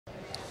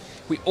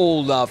we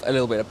all love a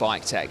little bit of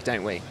bike tech,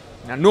 don't we?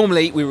 Now,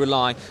 normally we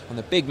rely on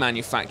the big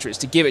manufacturers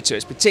to give it to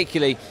us,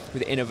 particularly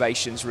with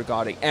innovations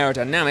regarding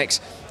aerodynamics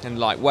and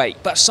lightweight.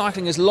 But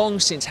cycling has long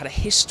since had a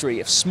history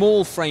of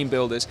small frame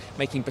builders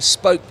making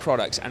bespoke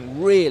products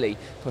and really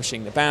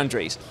pushing the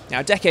boundaries. Now,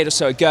 a decade or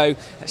so ago,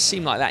 it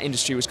seemed like that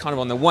industry was kind of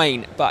on the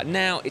wane, but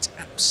now it's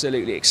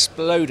absolutely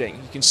exploding.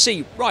 You can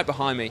see right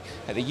behind me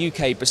at the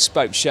UK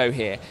Bespoked Show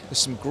here, there's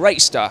some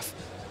great stuff.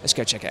 Let's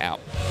go check it out.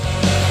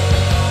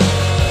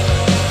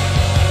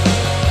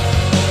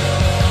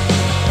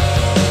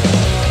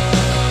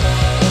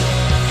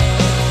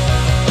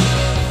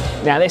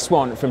 Now, this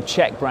one from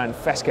Czech brand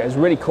Feska has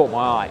really caught my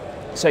eye.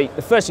 So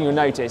the first thing you'll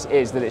notice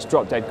is that it's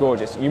drop dead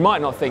gorgeous. You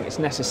might not think it's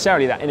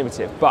necessarily that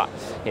innovative, but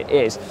it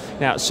is.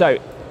 Now, so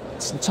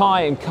it's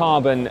tie and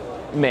carbon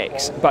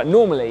mix, but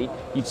normally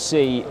you'd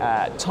see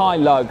tie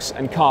lugs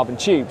and carbon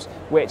tubes,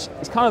 which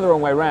is kind of the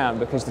wrong way around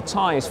because the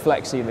tie is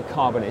flexy and the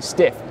carbon is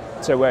stiff.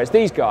 So whereas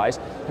these guys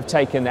have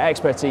taken their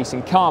expertise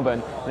in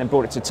carbon and then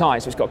brought it to tie.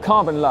 So it's got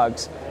carbon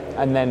lugs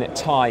and then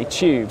tie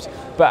tubes.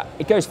 But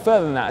it goes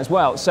further than that as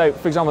well. So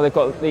for example, they've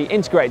got the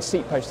integrated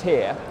seat post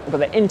here, but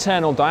the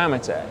internal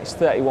diameter is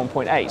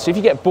 31.8. So if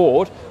you get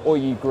bored or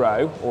you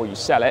grow or you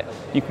sell it,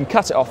 you can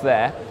cut it off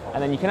there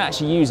and then you can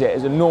actually use it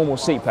as a normal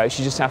seat post.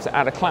 You just have to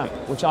add a clamp,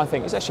 which I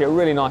think is actually a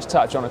really nice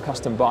touch on a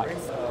custom bike.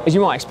 As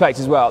you might expect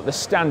as well, the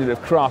standard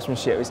of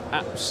craftsmanship is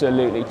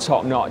absolutely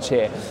top notch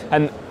here.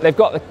 And they've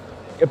got the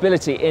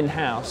ability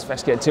in-house,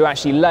 Feska, to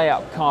actually lay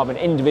up carbon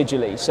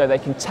individually so they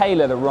can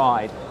tailor the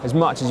ride as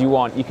much as you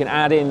want. You can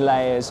add in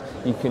layers,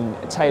 you can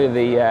tailor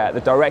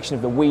the direction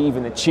of the weave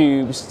and the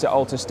tubes to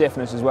alter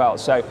stiffness as well.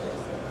 So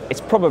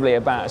it's probably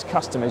about as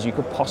custom as you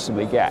could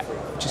possibly get,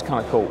 which is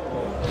kind of cool.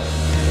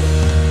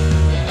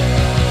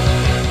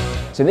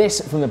 So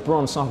this from the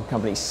Bronze Cycle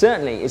Company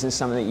certainly isn't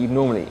something that you'd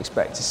normally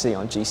expect to see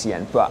on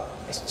GCN, but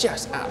it's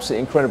just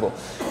absolutely incredible.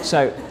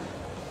 So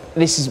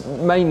this has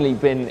mainly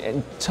been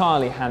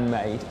entirely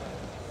handmade,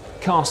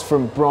 cast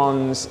from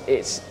bronze.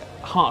 It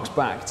harks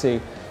back to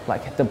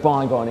like the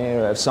bygone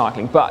era of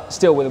cycling, but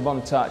still with a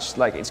modern touch.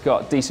 Like it's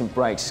got decent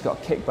brakes, it's got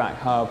a kickback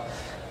hub,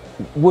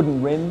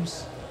 wooden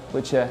rims,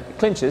 which are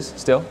clinchers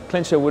still,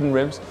 clincher wooden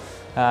rims,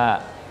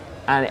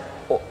 and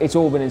it's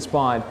all been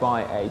inspired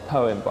by a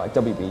poem by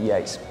W.B.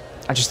 Yeats.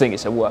 I just think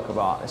it's a work of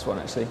art, this one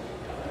actually.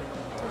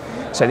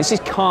 So this is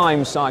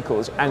Kime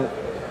Cycles, and you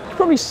can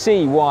probably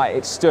see why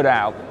it stood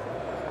out.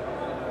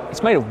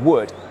 It's made of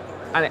wood,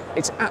 and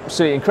it's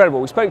absolutely incredible.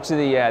 We spoke to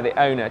the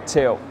owner,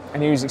 Till,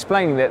 and he was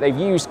explaining that they've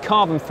used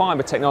carbon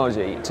fibre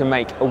technology to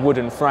make a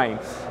wooden frame.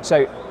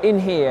 So in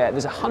here,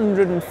 there's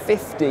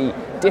 150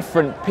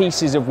 different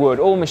pieces of wood,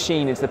 all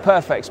machined into the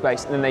perfect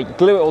space, and then they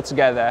glue it all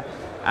together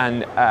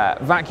and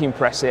vacuum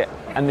press it,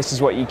 and this is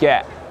what you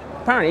get.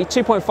 Apparently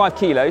 2.5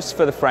 kilos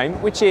for the frame,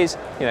 which is,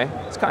 you know,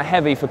 it's kind of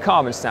heavy for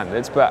carbon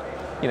standards, but,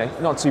 you know,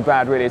 not too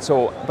bad really at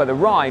all. But the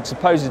ride,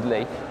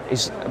 supposedly,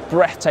 is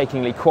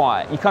breathtakingly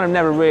quiet. You kind of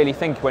never really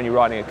think when you're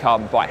riding a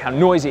carbon bike how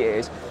noisy it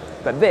is,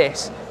 but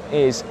this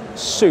is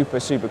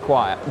super, super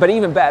quiet. But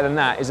even better than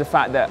that is the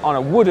fact that on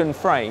a wooden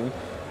frame,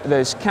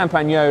 there's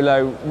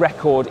Campagnolo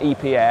record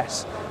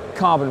EPS,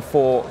 carbon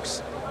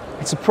forks.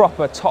 It's a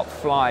proper top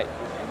flight,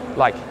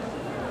 like,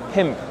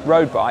 pimp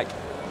road bike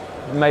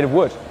made of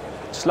wood.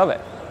 Just love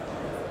it.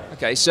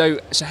 Okay, so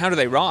how do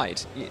they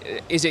ride?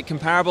 Is it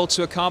comparable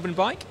to a carbon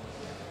bike?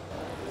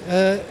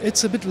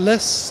 It's a bit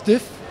less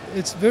stiff.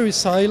 It's very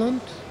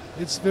silent.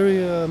 It's very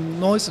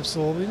noise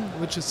absorbing,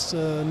 which is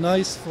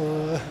nice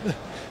for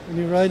when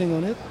you're riding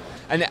on it.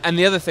 And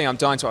the other thing I'm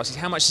dying to ask is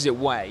how much does it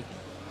weigh?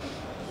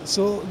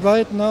 So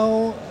right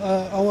now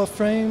our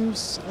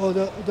frames, or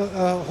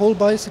the whole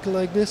bicycle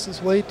like this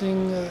is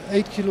weighing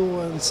 8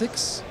 kilo and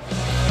 6.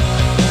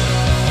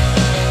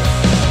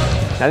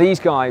 Now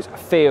these guys are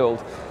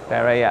Field,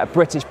 they're a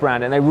British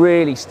brand, and they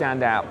really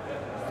stand out.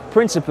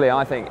 Principally,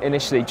 I think,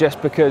 initially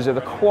just because of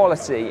the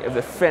quality of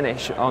the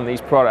finish on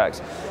these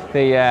products.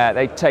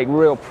 They take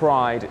real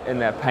pride in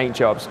their paint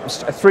jobs.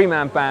 It's a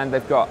three-man band.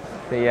 They've got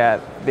the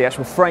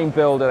actual frame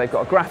builder, they've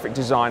got a graphic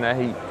designer,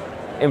 he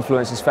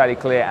influence is fairly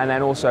clear, and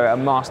then also a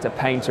master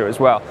painter as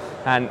well.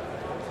 And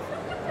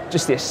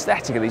just the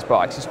aesthetic of these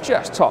bikes is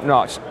just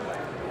top-notch.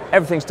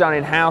 Everything's done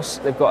in-house.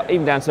 They've got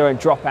even down to their own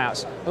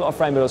dropouts. A lot of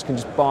frame builders can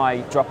just buy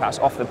dropouts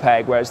off the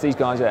peg, whereas these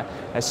guys are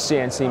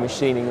CNC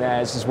machining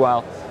theirs as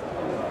well.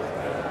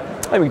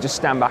 I think we can just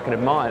stand back and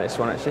admire this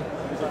one actually.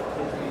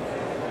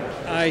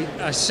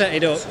 I set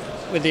it up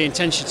with the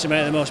intention to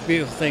make the most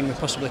beautiful thing we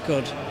possibly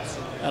could,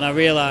 and I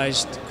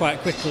realised quite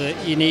quickly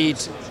that you need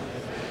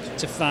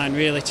to find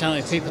really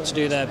talented people to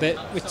do their bit.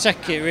 We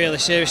take it really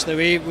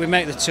seriously. We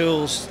make the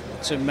tools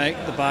to make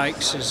the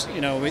bikes, as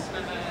you know.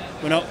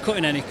 We're not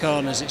cutting any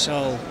corners. It's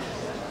all.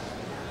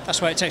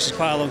 That's why it takes us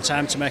quite a long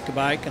time to make a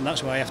bike, and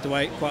that's why you have to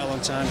wait quite a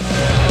long time.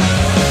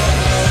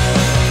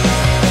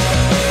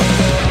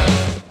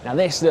 Now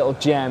this little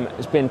gem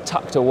has been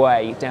tucked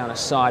away down a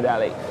side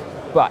alley,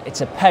 but it's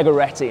a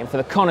Pegoretti, and for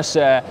the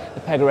connoisseur, the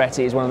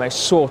Pegoretti is one of the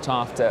most sought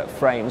after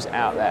frames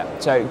out there.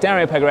 So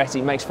Dario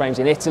Pegoretti makes frames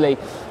in Italy.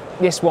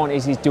 This one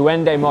is his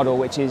Duende model,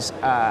 which is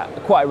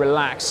quite a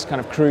relaxed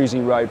kind of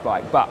cruisy road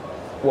bike. But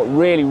what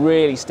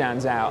really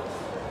stands out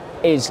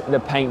is the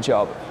paint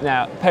job.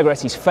 Now,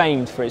 Pegoretti's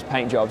famed for his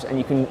paint jobs, and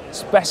you can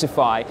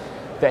specify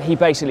that he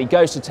basically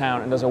goes to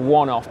town and does a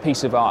one-off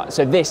piece of art.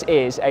 So this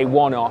is a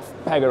one-off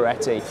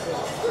Pegoretti.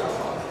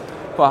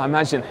 Well, I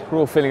imagine we're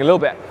all feeling a little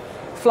bit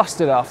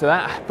flustered after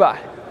that, but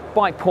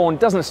bike porn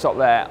doesn't stop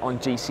there on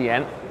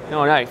GCN.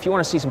 No, if you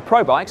want to see some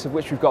pro bikes, of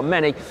which we've got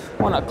many,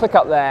 why not click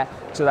up there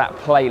to that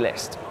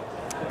playlist.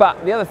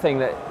 But the other thing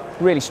that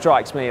really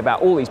strikes me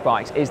about all these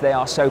bikes is they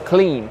are so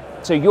clean.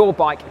 So your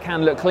bike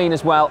can look clean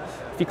as well.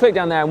 If you click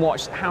down there and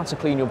watch how to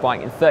clean your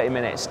bike in 30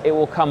 minutes, it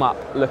will come up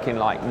looking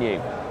like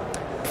new.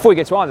 Before we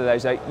get to either of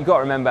those though, you've got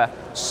to remember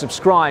to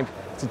subscribe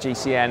to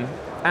GCN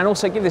and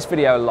also give this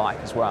video a like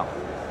as well.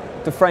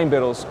 The frame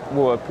builders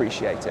will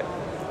appreciate it.